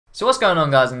So what's going on,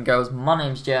 guys and girls? My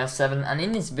name's JS7 and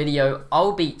in this video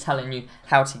I'll be telling you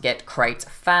how to get crates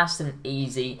fast and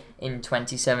easy in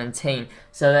 2017.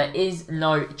 So there is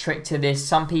no trick to this.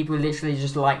 Some people literally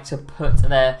just like to put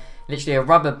their literally a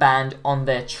rubber band on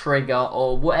their trigger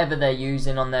or whatever they're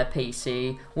using on their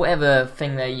PC, whatever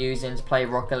thing they're using to play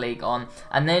Rocket League on,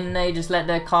 and then they just let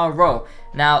their car roll.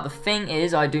 Now the thing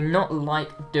is, I do not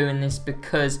like doing this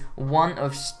because one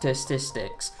of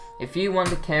statistics. If you want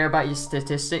to care about your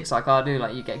statistics like I do,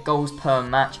 like you get goals per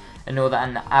match and all that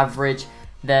and the average,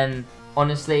 then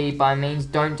honestly by means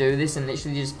don't do this and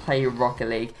literally just play Rocket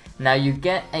League. Now you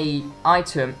get a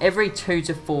item every 2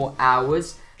 to 4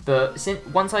 hours, but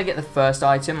once I get the first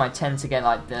item I tend to get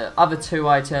like the other 2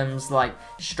 items like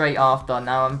straight after.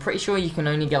 Now I'm pretty sure you can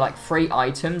only get like 3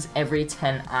 items every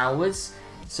 10 hours.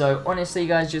 So honestly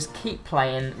guys, just keep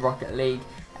playing Rocket League.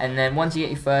 And then once you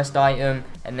get your first item,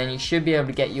 and then you should be able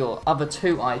to get your other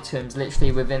 2 items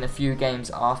literally within a few games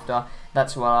after.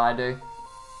 That's what I do.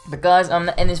 But guys, I'm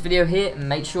going to end this video here.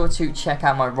 Make sure to check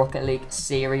out my Rocket League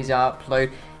series I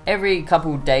upload every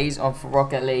couple days of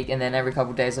Rocket League and then every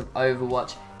couple days of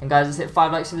Overwatch. And guys, let's hit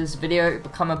 5 likes for this video,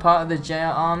 become a part of the JR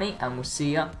Army, and we'll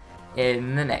see ya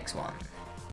in the next one.